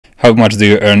How much do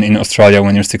you earn in Australia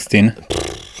when you're 16?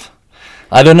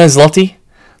 I don't know zloty,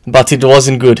 but it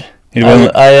wasn't good. It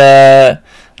wasn't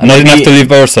not enough to live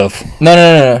by yourself. No.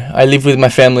 I live with my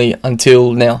family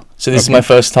until now. So this is my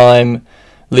first time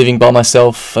living by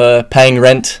myself, paying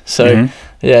rent. So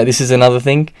yeah, this is another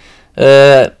thing.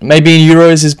 Maybe in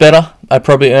euros is better. I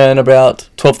probably earn about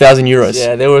 12,000 euros.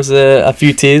 Yeah, there was a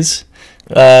few tears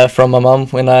from my mum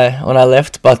when I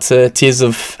left, but tears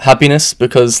of happiness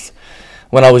because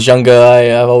when I was younger,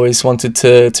 I've always wanted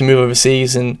to move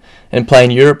overseas and play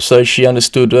in Europe. So she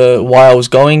understood why I was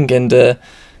going,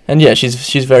 and yeah,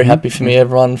 she's very happy for me.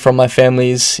 Everyone from my family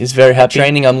is very happy.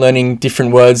 Training, I'm learning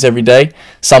different words every day.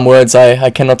 Some words I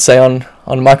cannot say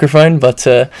on microphone, but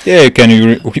yeah, you can.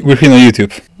 We're here on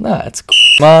YouTube. Nah, it's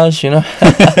Mars, you know.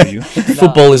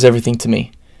 Football is everything to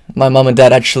me. My mum and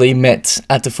dad actually met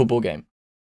at the football game.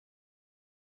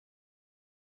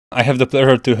 I have the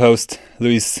pleasure to host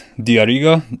Luis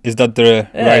Diarigo. Is that the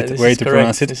right way to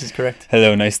pronounce it? This is correct.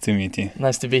 Hello, nice to meet you.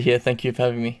 Nice to be here. Thank you for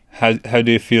having me. How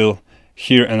do you feel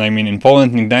here? And I mean in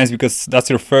Poland, in Gdańsk, because that's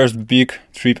your first big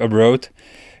trip abroad.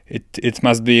 It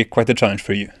must be quite a challenge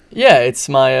for you. Yeah, it's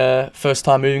my first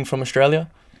time moving from Australia.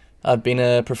 I've been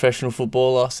a professional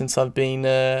footballer since I've been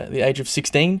the age of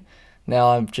 16. Now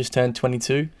I've just turned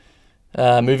 22.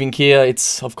 Moving here,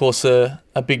 it's of course a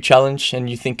big challenge, and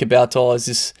you think about, oh,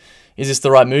 is this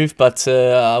the right move? But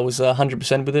I was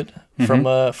 100% with it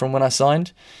from when I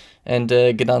signed. And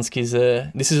Gdansk is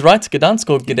this is right, Gdansk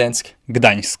or Gdansk?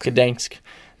 Gdańsk.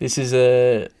 This is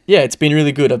yeah, it's been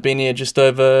really good. I've been here just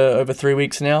over 3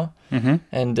 weeks now,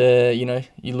 and you know,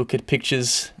 you look at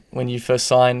pictures when you first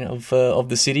sign of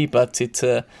the city, but it's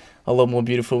a lot more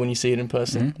beautiful when you see it in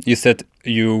person. You said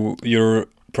you're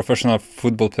professional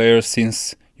football player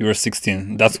since you were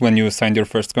 16. That's when you signed your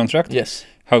first contract? Yes.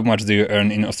 How much do you earn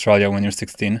in Australia when you're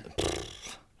 16?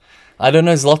 I don't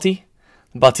know zloty,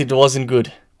 but it wasn't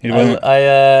good. It wasn't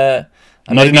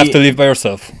not enough to live by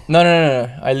yourself. No.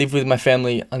 I live with my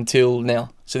family until now.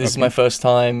 So this is my first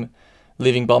time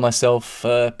living by myself,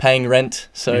 paying rent.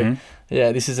 So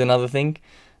yeah, this is another thing.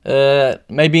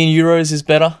 Maybe in euros is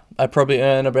better. I probably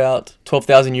earn about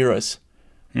 12,000 euros.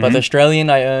 But Australian,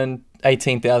 I earn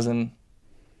 18,000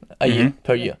 a year,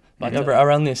 per year. But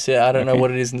around this, yeah. I don't know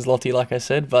what it is in zloty, like I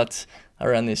said, but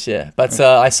around this, yeah. But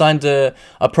I signed a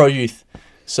pro youth.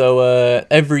 So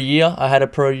every year I had a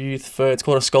pro youth it's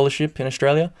called a scholarship in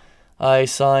Australia. I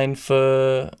signed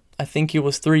for, I think it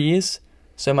was 3 years.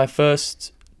 So my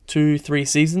first 2-3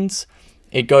 seasons,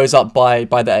 it goes up by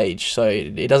the age. So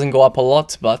it doesn't go up a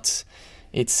lot, but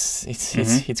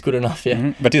it's good enough,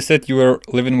 yeah. But you said you were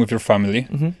living with your family.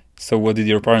 So what did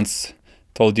your parents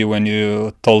told you when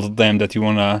you told them that you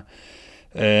wanna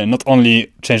not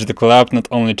only change the club, not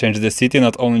only change the city,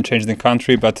 not only change the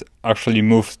country, but actually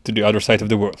move to the other side of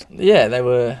the world? Yeah, they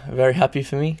were very happy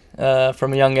for me.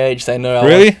 From a young age, they know.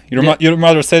 Really? Your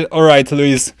mother said, "All right,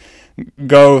 Luis,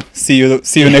 go. See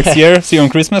you next year. See you on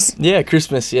Christmas." Yeah,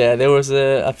 Christmas. Yeah, there was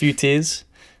a few tears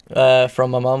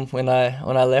from my mum when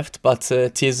I left, but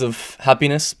tears of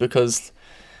happiness because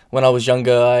when I was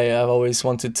younger, I've always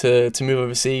wanted to move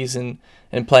overseas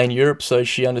and play in Europe. So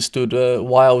she understood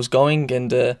why I was going,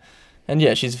 and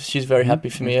yeah, she's very happy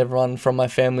for me. Everyone from my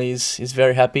family is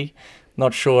very happy.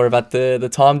 Not sure about the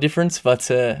time difference, but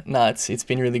no, it's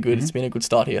been really good. It's been a good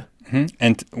start here.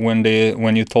 And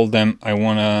when you told them I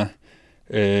wanna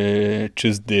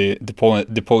choose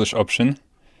the Polish option,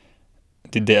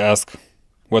 did they ask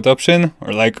what option,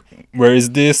 or like, where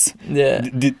is this? Yeah.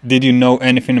 Did you know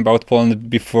anything about Poland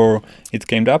before it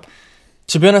came up?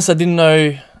 To be honest, I didn't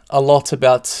know a lot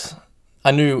about.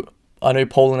 I knew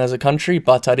Poland as a country,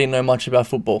 but I didn't know much about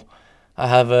football. I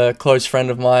have a close friend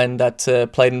of mine that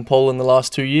played in Poland the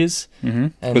last 2 years.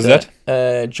 And, who's that?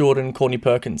 Jordan Courtney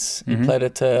Perkins. He played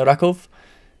at Raków,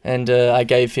 and I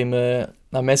gave him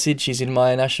a message. He's in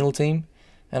my national team.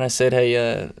 And I said,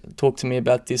 hey, talk to me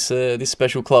about this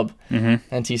special club.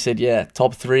 And he said, yeah,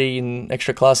 top 3 in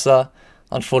Ekstraklasa.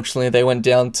 Unfortunately, they went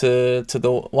down to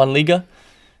the 1 Liga,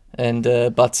 and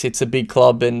but it's a big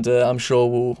club, and I'm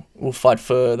sure we'll fight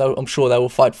for. I'm sure they will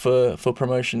fight for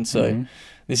promotion. So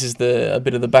this is a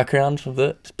bit of the background of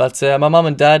it. But my mum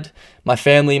and dad, my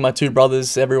family, my 2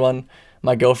 brothers, everyone,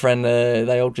 my girlfriend,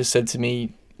 they all just said to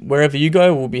me, wherever you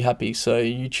go, we'll be happy. So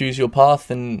you choose your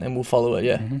path, and we'll follow it.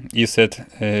 Yeah. You said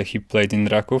he played in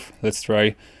Raków. Let's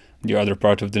try the other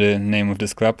part of the name of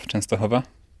this club, Częstochowa.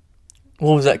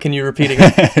 What was that? Can you repeat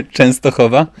again?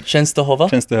 Częstochowa.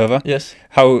 Częstochowa. Yes.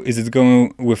 How is it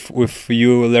going with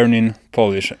you learning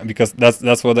Polish? Because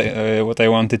that's what I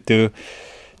wanted to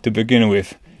begin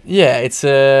with. Yeah, it's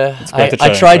quite a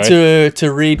I challenge, try right?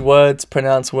 to read words,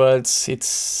 pronounce words.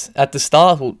 It's at the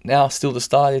start, well, now still the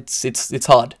start. It's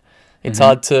hard. It's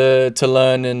hard to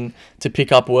learn and to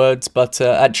pick up words. But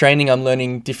at training, I'm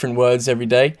learning different words every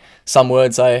day. Some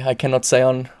words I cannot say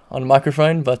on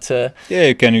microphone, but Yeah,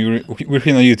 you can. We're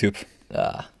here on YouTube.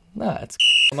 nah, it's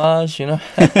Mars, you know.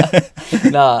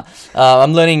 Nah,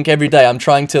 I'm learning every day. I'm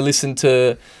trying to listen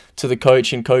to the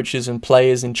coach and coaches and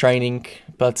players in training.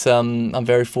 But I'm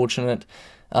very fortunate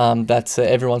that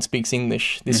everyone speaks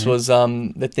English. This was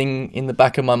the thing in the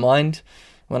back of my mind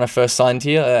when I first signed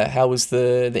here. How was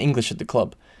the English at the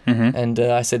club? And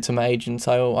I said to my agent,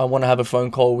 I want to have a phone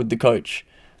call with the coach.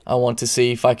 I want to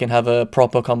see if I can have a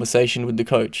proper conversation with the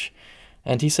coach.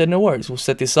 And he said, no worries, we'll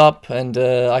set this up. And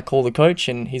I call the coach,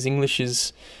 and his English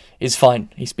is fine.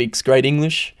 He speaks great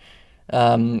English.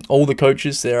 All the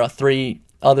coaches, there are 3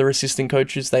 other assistant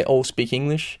coaches, they all speak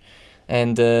English.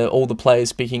 And all the players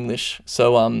speak English.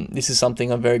 So this is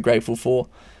something I'm very grateful for.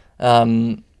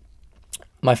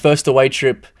 My first away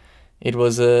trip, it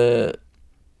was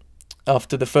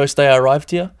after the first day I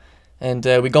arrived here. And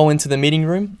we go into the meeting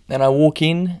room, and I walk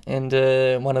in, and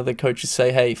one of the coaches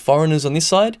say, hey, foreigners on this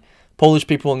side, Polish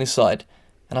people on this side.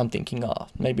 And I'm thinking,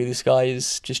 maybe this guy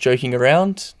is just joking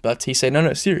around. But he said,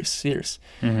 no, serious.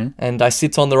 And I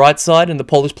sit on the right side, and the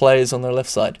Polish players on the left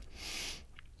side.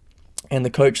 And the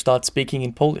coach starts speaking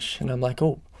in Polish. And I'm like,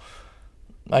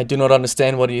 I do not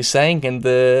understand what he is saying. And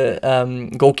the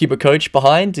goalkeeper coach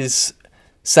behind is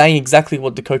saying exactly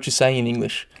what the coach is saying in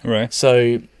English. Right.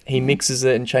 So he mixes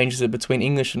it and changes it between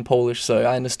English and Polish. So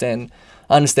I understand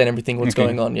everything what's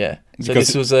going on, yeah. So Because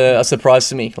this was a surprise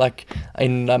to me. Like,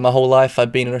 in my whole life,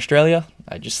 I've been in Australia.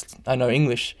 I know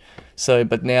English. So,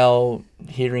 but now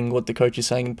hearing what the coach is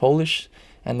saying in Polish,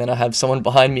 and then I have someone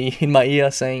behind me in my ear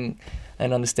saying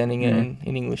and understanding it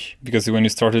in English. Because when you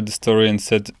started the story and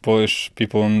said Polish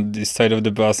people on this side of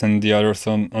the bus and the others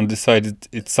on this side,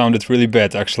 it sounded really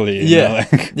bad, actually. Yeah. You know,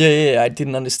 like yeah. I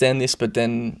didn't understand this, but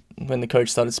then when the coach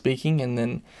started speaking, and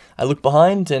then I look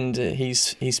behind, and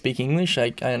he's speaking English,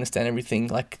 I understand everything,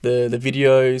 like the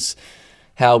videos,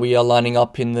 how we are lining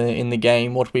up in the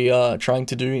game, what we are trying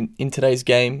to do in today's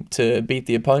game to beat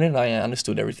the opponent. I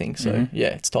understood everything. So yeah,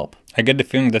 it's top. I get the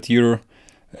feeling that you're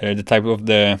the type of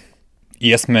the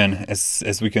yes man,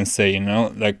 as we can say, you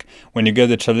know, like when you get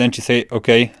the challenge, you say,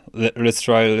 okay, let's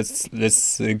try,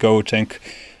 let's go check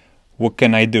what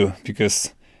can I do,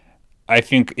 because I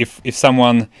think if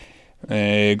someone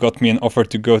got me an offer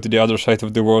to go to the other side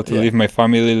of the world, to leave my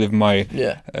family, leave my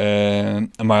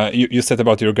you said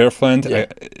about your girlfriend,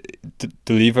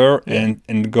 to leave her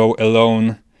and go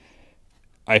alone,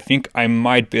 I think I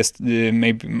might be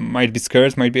might be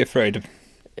scared, might be afraid.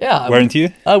 Yeah, weren't you?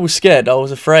 I was scared. I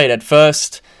was afraid at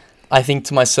first. I think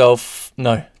to myself,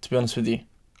 no. To be honest with you,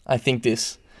 I think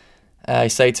this. I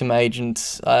say to my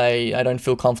agent, I don't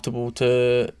feel comfortable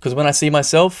because when I see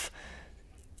myself,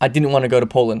 I didn't want to go to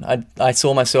Poland. I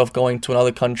saw myself going to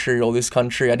another country or this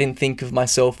country. I didn't think of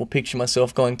myself or picture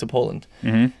myself going to Poland.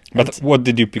 But what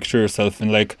did you picture yourself in,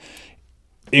 like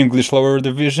English lower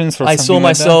divisions or something? I saw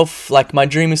myself like my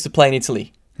dream is to play in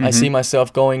Italy. I see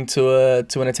myself going to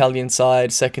an Italian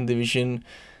side, second division.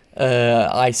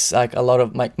 Like a lot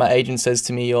of my agent says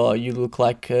to me, "Oh, you look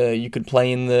like you could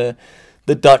play in the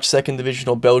Dutch second division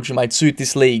or Belgium. I'd suit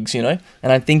these leagues, you know."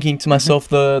 And I'm thinking to myself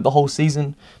the whole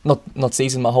season, not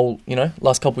season, my whole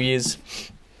last couple of years.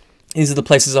 These are the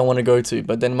places I want to go to.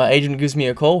 But then my agent gives me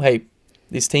a call. Hey,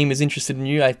 this team is interested in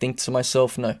you. I think to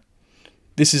myself, no,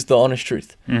 this is the honest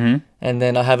truth. And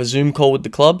then I have a Zoom call with the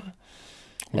club.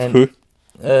 With who?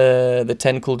 The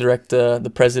technical director,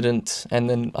 the president, and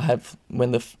then I have,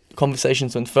 when the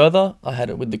conversations went further, I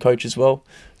had it with the coach as well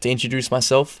to introduce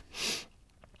myself.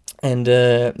 And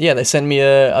they sent me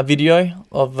a video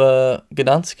of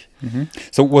Gdansk.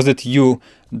 So was it you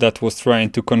that was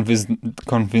trying to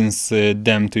convince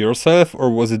them to yourself, or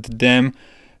was it them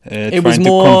it was trying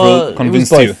more, to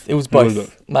convince you? You? It was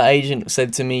both. My agent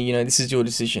said to me, this is your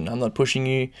decision. I'm not pushing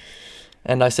you.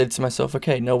 And I said to myself,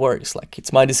 okay, no worries. Like,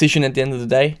 it's my decision at the end of the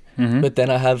day. But then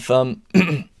I have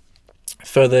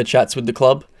further chats with the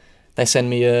club. They send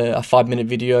me a 5-minute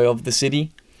video of the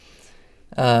city.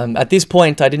 At this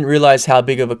point, I didn't realize how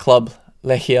big of a club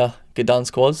Lechia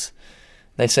Gdansk was.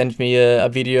 They sent me a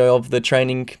video of the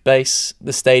training base,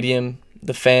 the stadium,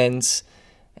 the fans.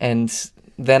 And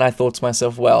then I thought to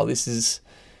myself, wow, this is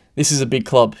a big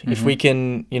club. If we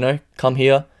can, come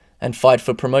here and fight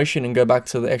for promotion and go back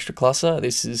to the extra classe,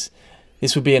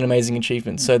 this would be an amazing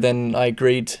achievement. So then I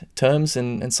agreed terms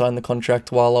and signed the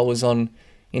contract while I was on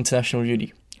international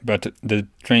duty. But the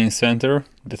training center,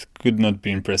 that could not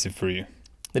be impressive for you.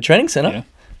 The training center? Yeah.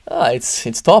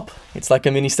 It's top. It's like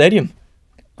a mini stadium.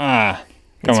 Ah,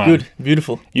 come It's on. good,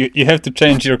 beautiful. You have to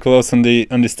change your clothes on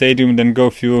the stadium, then go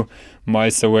a few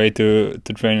miles away to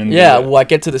train. In Well, I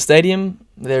get to the stadium.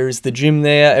 There is the gym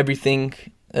there, everything,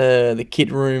 the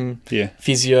kit room,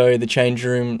 physio, the change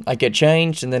room. I get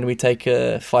changed, and then we take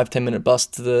a 5-10 minute bus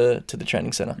to the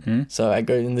training center. So I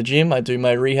go in the gym. I do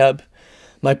my rehab,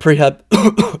 my prehab.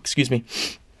 Excuse me.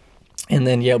 And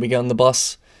then we go on the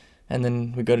bus, and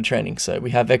then we go to training. So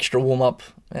we have extra warm up,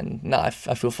 and I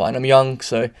feel fine. I'm young,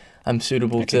 so I'm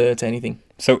suitable to anything.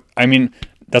 So I mean,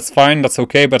 that's fine, that's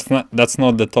okay, but that's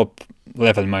not the top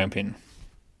level in my opinion.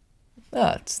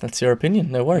 That's your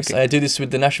opinion. No worries. I do this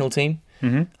with the national team.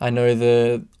 I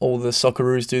know all the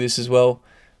Socceroos do this as well.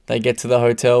 They get to the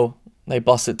hotel, they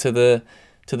bus it to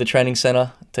the training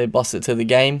center, they bus it to the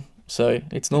game. So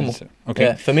it's normal.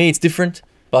 For me it's different,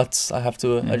 but I have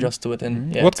to adjust to it.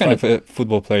 And what kind of a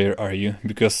football player are you?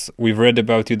 Because we've read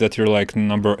about you that you're like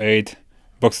number 8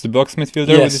 box-to-box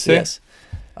midfielder. Would you say? Yes.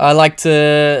 I liked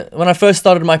when I first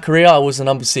started my career, I was a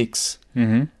number 6.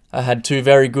 I had 2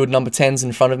 very good number 10s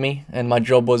in front of me, and my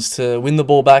job was to win the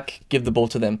ball back, give the ball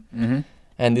to them.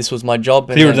 And this was my job.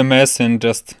 Clear the mess and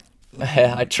just...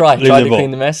 I tried to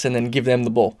clean the mess and then give them the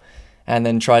ball. And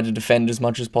then try to defend as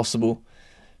much as possible.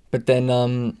 But then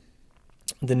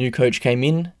the new coach came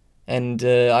in, and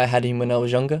I had him when I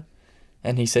was younger.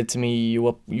 And he said to me, you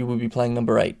will be playing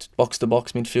number 8,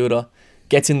 box-to-box midfielder.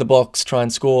 Get in the box, try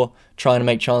and score, trying to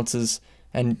make chances,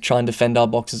 and try and defend our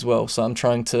box as well. So I'm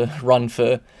trying to run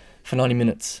for 90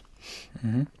 minutes.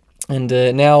 And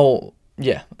now,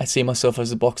 I see myself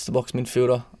as a box-to-box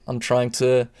midfielder. I'm trying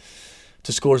to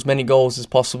score as many goals as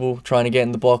possible, trying to get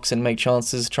in the box and make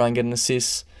chances, try and get an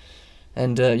assist.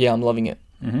 And I'm loving it.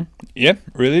 Yeah,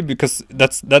 really? Because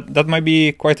that might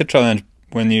be quite a challenge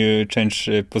when you change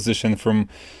position from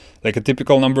like a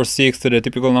typical number 6 to the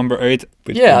typical number 8.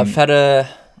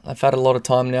 I've had a lot of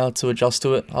time now to adjust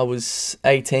to it. I was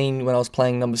 18 when I was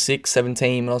playing number 6,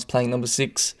 17 when I was playing number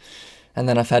 6, and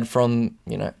then I've had from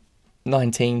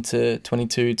 19 to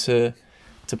 22 to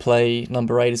play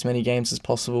number 8 as many games as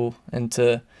possible, and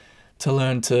to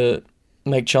learn to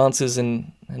make chances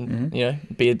and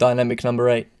be a dynamic number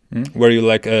 8. Were you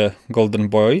like a golden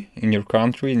boy in your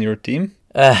country, in your team?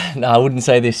 No, I wouldn't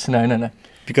say this. No.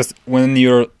 Because when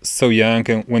you're so young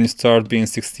and when you start being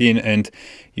 16 and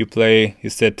you play, you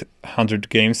said 100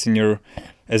 games in your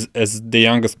as the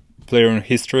youngest player in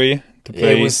history to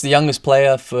play. It was the youngest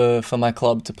player for my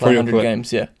club to play 100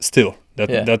 games. Yeah. Still,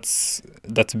 that's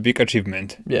a big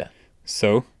achievement. Yeah.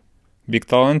 So, big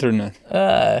talent or not?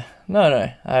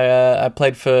 No. I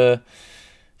played for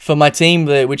my team,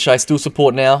 which I still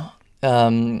support now.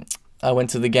 I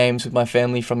went to the games with my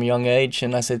family from a young age,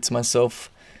 and I said to myself,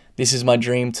 this is my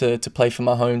dream to play for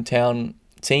my hometown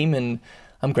team, and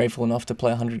I'm grateful enough to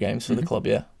play 100 games for the club,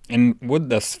 And what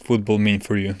does football mean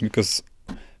for you? Because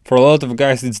for a lot of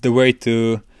guys, it's the way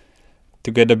to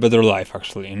get a better life,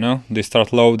 actually, They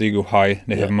start low, they go high,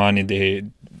 they have money,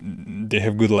 they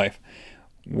have good life.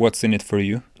 What's in it for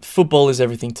you? Football is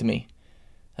everything to me.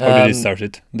 How did it start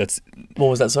it? What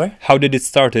was that, sorry? How did it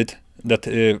start it? That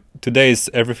today is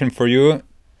everything for you?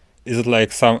 Is it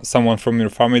like someone from your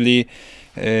family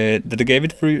that gave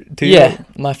it to you? Yeah,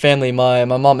 my family, my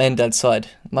mum and dad's side.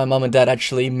 My mum and dad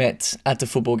actually met at the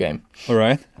football game. All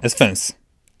right, as fans.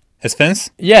 As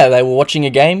fans? Yeah, they were watching a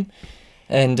game,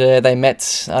 and they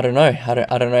met. I don't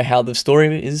know how the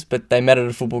story is, but they met at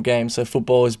a football game. So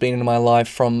football has been in my life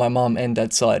from my mum and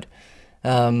dad's side.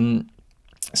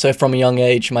 So from a young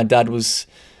age, my dad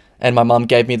and my mum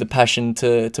gave me the passion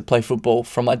to play football.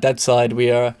 From my dad's side, we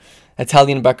are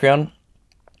Italian background,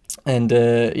 and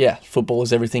football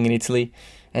is everything in Italy.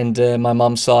 And my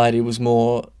mum's side, it was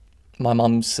more my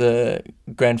mum's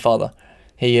grandfather.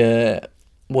 He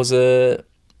was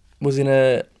in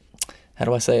a, how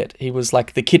do I say it? He was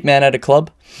like the kit man at a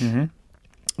club,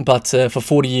 but for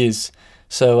 40 years.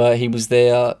 So he was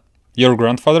there. Your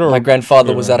grandfather? My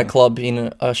grandfather was at a club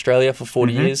in Australia for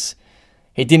 40 years.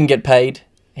 He didn't get paid.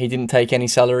 He didn't take any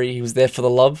salary. He was there for the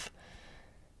love.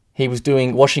 He was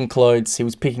washing clothes. He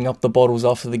was picking up the bottles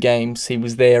after the games. He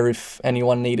was there if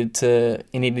anyone needed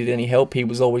any help. He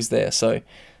was always there. So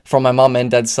from my mum and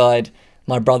dad's side,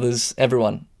 my brothers,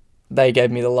 everyone, they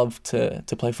gave me the love to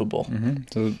play football.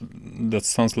 So that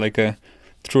sounds like a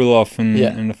true love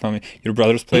in the family. Your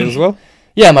brothers play as well?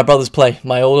 Yeah, my brothers play.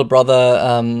 My older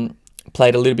brother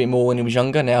played a little bit more when he was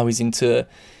younger. Now he's into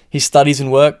his studies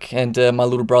and work. And my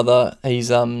little brother,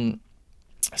 he's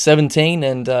 17,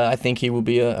 and I think he will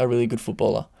be a really good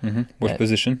footballer. What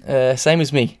position? Same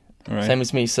as me. All right. Same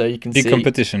as me. So you can big see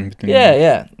competition between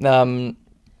them.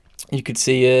 you could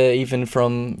see even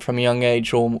from a young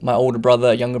age, or my older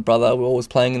brother, younger brother, we're always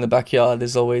playing in the backyard.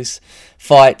 There's always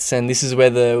fights, and this is where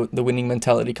the winning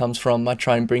mentality comes from. I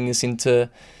try and bring this into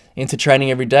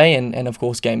training every day, and of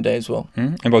course game day as well.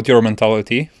 About your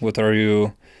mentality, what are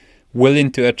you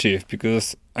willing to achieve?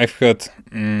 Because I've had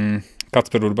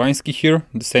Kacper Urbański here,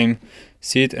 the same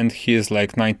seat, and he is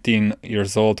like 19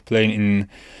 years old, playing in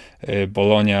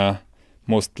Bologna,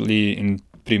 mostly in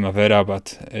Primavera,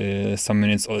 but some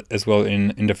minutes as well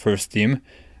in the first team.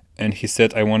 And he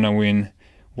said, I want to win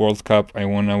World Cup, I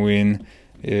want to win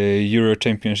Euro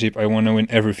Championship, I want to win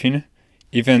everything,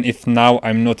 even if now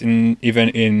I'm not even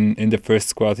in the first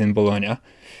squad in Bologna.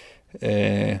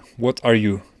 What are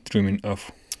you dreaming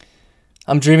of?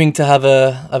 I'm dreaming to have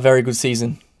a very good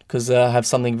season, because I have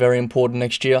something very important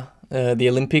next year, the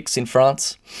Olympics in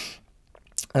France.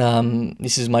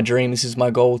 This is my dream, this is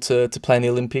my goal, to play in the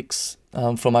Olympics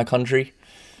for my country,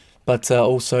 but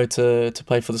also to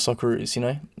play for the Socceroos. You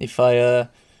know,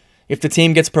 if the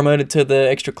team gets promoted to the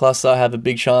extra class, I have a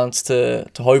big chance to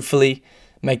hopefully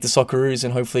make the Socceroos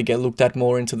and hopefully get looked at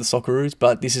more into the Socceroos.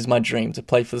 But this is my dream, to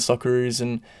play for the Socceroos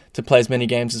and to play as many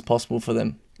games as possible for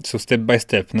them. So step by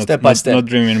step, not step. Not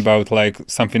dreaming about like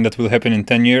something that will happen in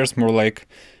 10 years, more like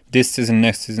this season,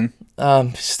 next season.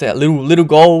 Just little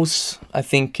goals, I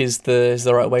think, is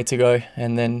the right way to go,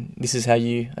 and then this is how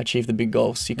you achieve the big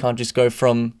goals. You can't just go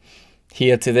from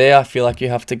here to there. I feel like you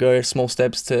have to go small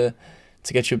steps to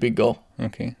get your big goal.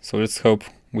 Okay, so let's hope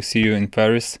we see you in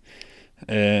Paris,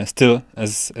 still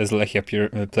as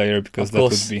Lechia player, because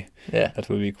that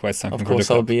would be quite something. Of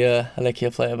course, I'll be a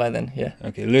Lechia player by then. Yeah.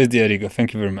 Okay, Luis Diarigo,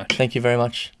 thank you very much. Thank you very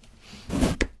much.